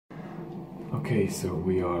Okay, so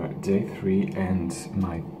we are day 3 and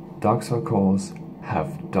my dark circles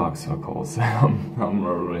have dark circles. I'm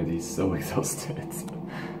already so exhausted.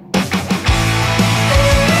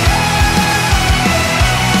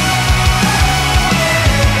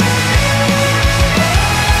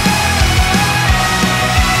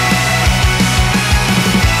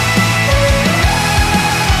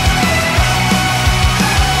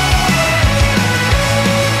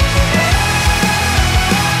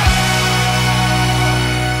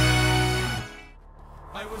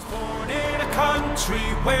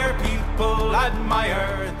 Where people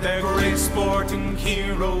admire their great sporting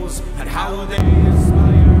heroes and how they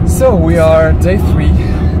aspire. So we are day 3.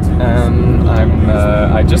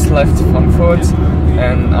 I just left Frankfurt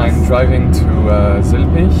and I'm driving to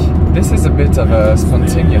Zülpich. This is a bit of a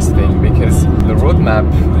spontaneous thing because the roadmap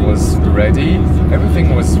was ready,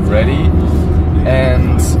 everything was ready,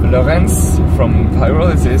 and Lorenz from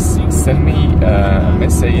Pyrolysis sent me a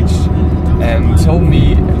message and told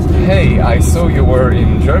me, hey, I saw you were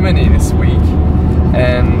in Germany this week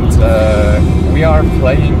and we are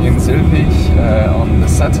playing in Zülpich on the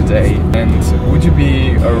Saturday, and would you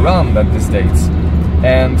be around at this date?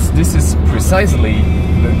 And this is precisely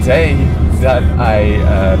the day that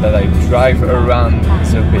I drive around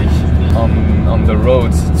Zülpich on the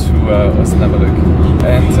road to Unsterblichkeit.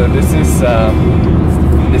 And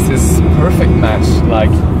this is perfect match.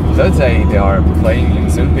 Like, the day they are playing in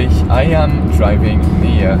Zülpich, I am driving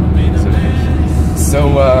near Zülpich.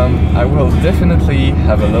 So I will definitely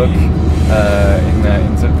have a look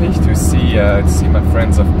in Zülpich to see my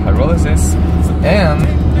friends of Pyrolysis. And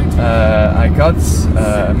I got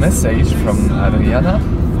a message from Adriana.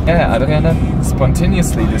 Yeah, Adriana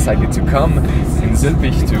spontaneously decided to come in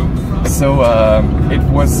Zülpich too. So it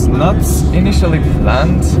was not initially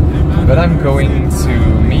planned, but I'm going to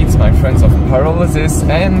meet my friends of Pyrolysis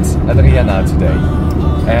and Adriana today.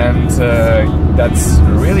 And that's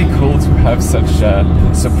really cool to have such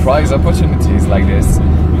surprise opportunities like this.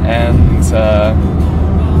 And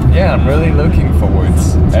yeah, I'm really looking forward.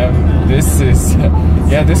 And this is,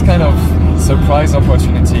 yeah, this kind of surprise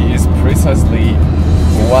opportunity is precisely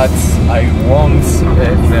what I want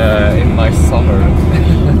in my summer.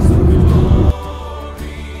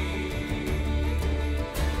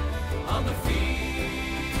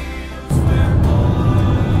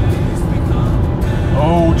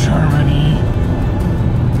 Oh, Germany!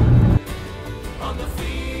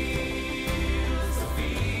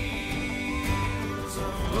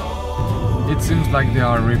 It seems like they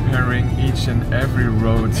are repairing each and every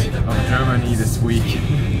road of Germany this week.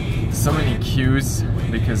 So many queues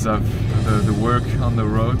because of the work on the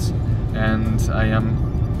road, and I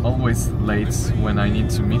am always late when I need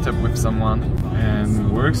to meet up with someone.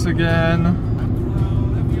 And works again.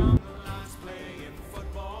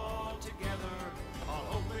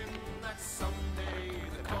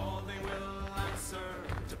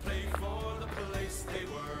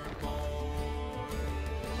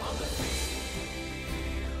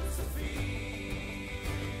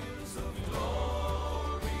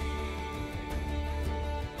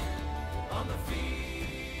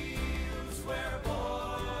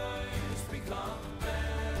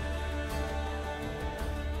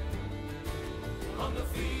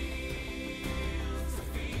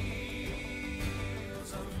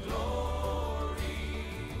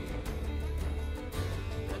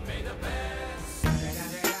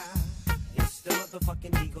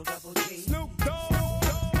 Snoop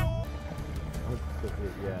Dogg.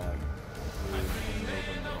 Yeah.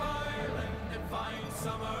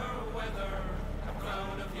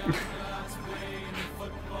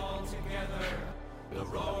 The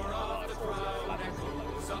roar of the crowd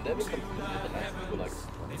echoes up to the heavens.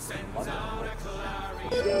 It sends out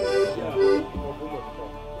a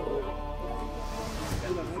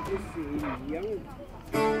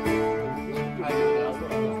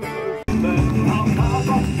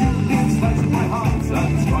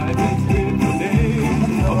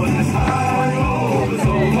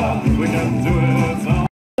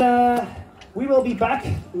We will be back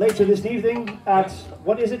later this evening at,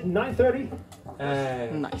 what is it, 9:30?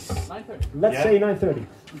 Nice. 9:30. Let's say 9:30.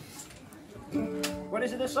 What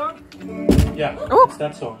is it, this song? Yeah, it's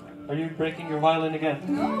that song. Are you breaking your violin again?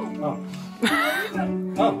 No. Oh.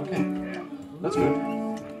 Oh, okay. That's good.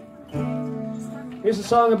 Here's a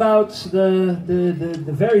song about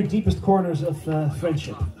the very deepest corners of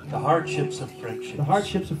friendship. The hardships of friendship. The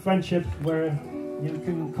hardships of friendship, where you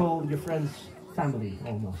can call your friends family,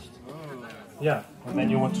 almost. Yeah, and then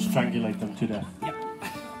you want to strangulate them to death. Yep.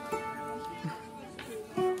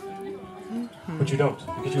 But you don't,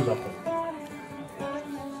 because you love them.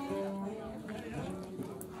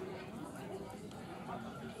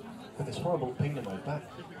 with this horrible pain in my back.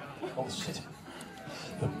 All shit.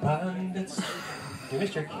 The bandits, you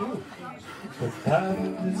missed your cue. The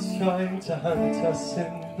bandits trying to hunt us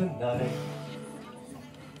in the night.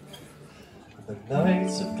 The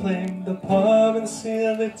knights have claimed the pub and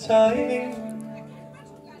sealed it tight.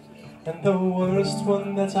 And the worst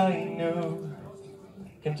one that I knew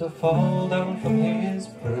came to fall down from his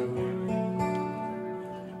broom.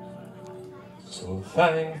 So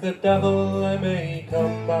thank the devil I may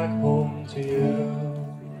come back home to you.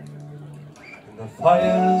 In the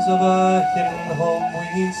fires of a hidden home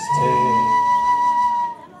we stay.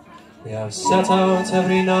 We have set out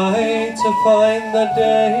every night to find the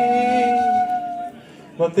day.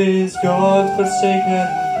 But this God-forsaken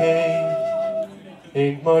cave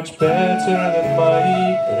ain't much better than my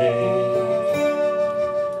grave.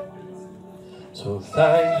 So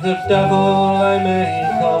thank the devil I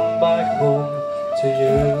may come back home to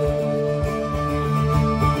you.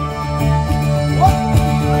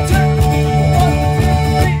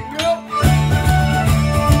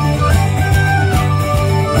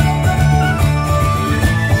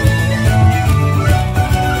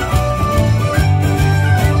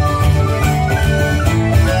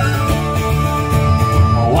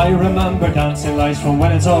 I remember dancing lights from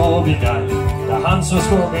when it all began. The hands were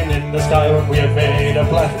smoking in the sky when we had made a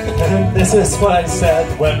plan. And this is what I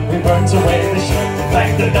said when we burnt away the ship.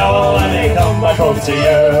 Thank the devil I may come back home to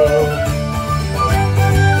you.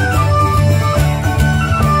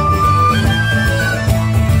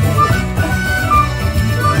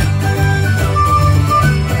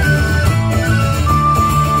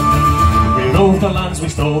 We roved the lands, we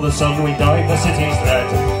stole the sun, we dyed the city's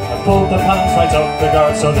red. Pulled the pants right up the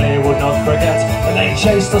guard so they would not forget. And they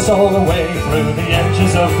chased us all away through the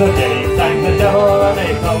edges of the day. Thank the devil I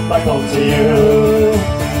may come back home to you.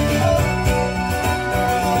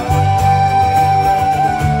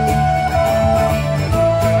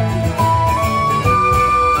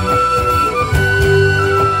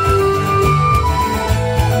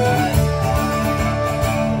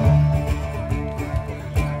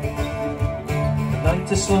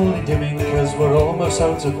 'Light is slowly dimming cause we're almost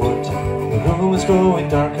out of wood. The room is growing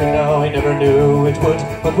darker now, I never knew it would.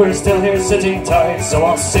 But we're still here sitting tight, so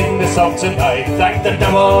I'll sing this song tonight. Thank the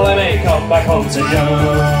devil I may come back home to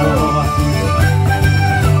you.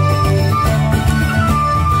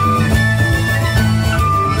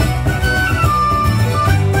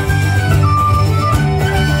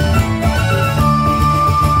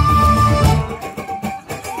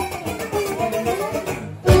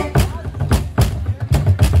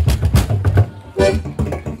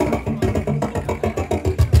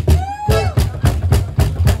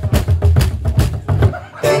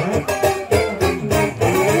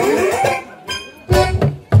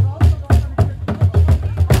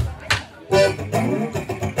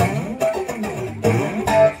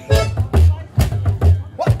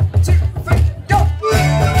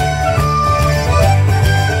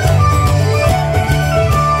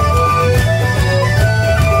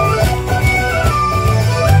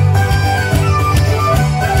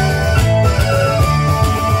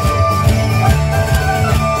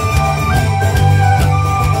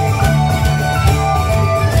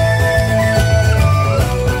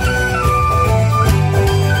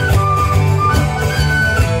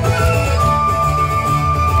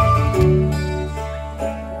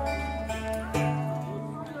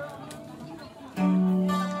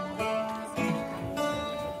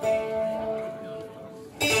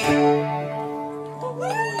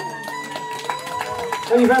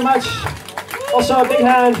 Thank you very much. Also a big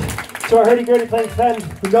hand to our hurdy-gurdy playing friend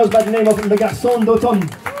who goes by the name of Le Garçon d'Automne.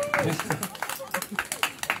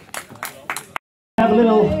 We have a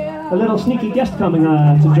little sneaky guest coming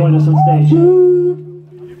to join us on stage.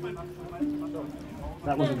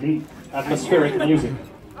 That was indeed atmospheric music.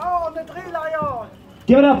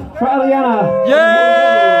 Give it up for Adriana.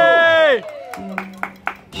 Yay!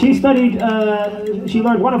 She studied, she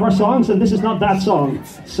learned one of our songs, and this is not that song.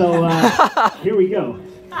 So here we go.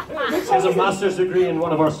 She has a master's degree in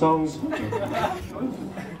one of our songs.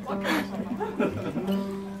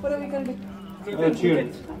 What are we going to do?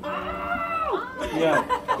 Tune. Yeah,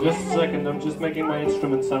 just a second, I'm just making my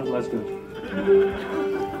instrument sound less good.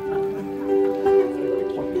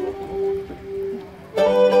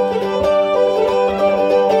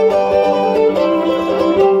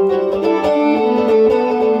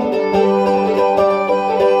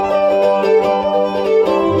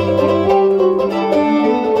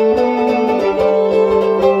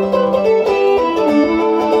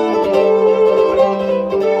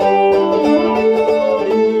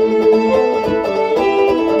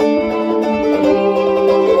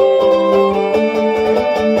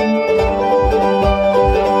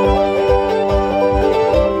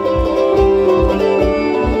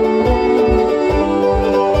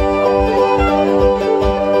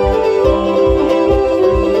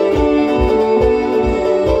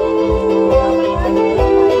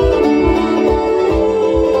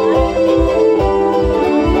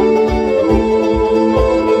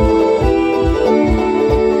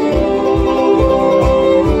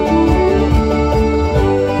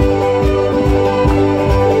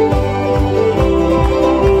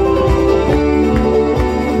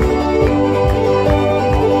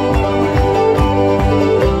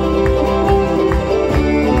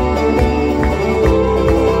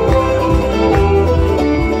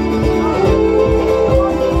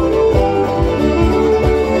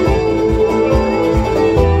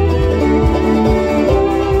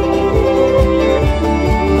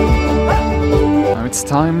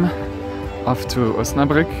 to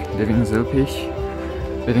Osnabrück, leaving Zülpich,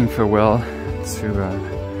 bidding farewell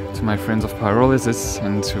to my friends of Pyrolysis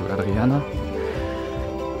and to Adriana.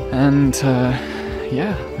 And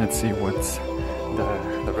yeah, let's see what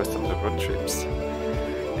the rest of the road trips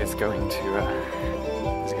is going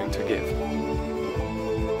to give.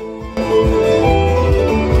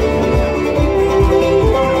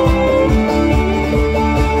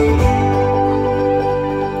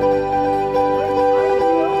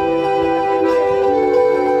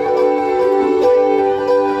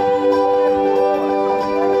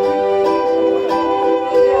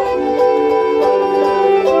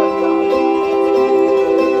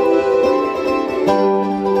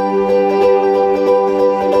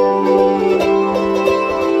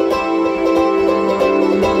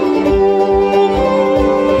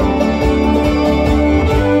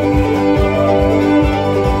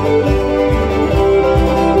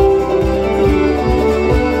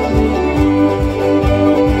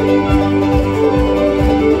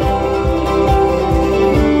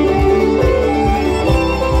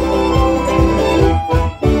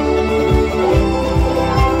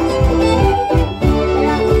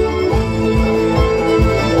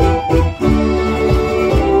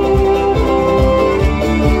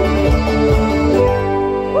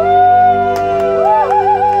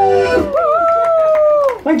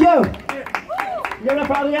 Thank you! Give it up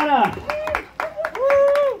for Adriana!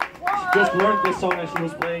 She just learned this song as she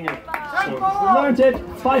was playing it. So. We learned it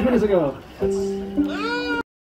 5 minutes ago.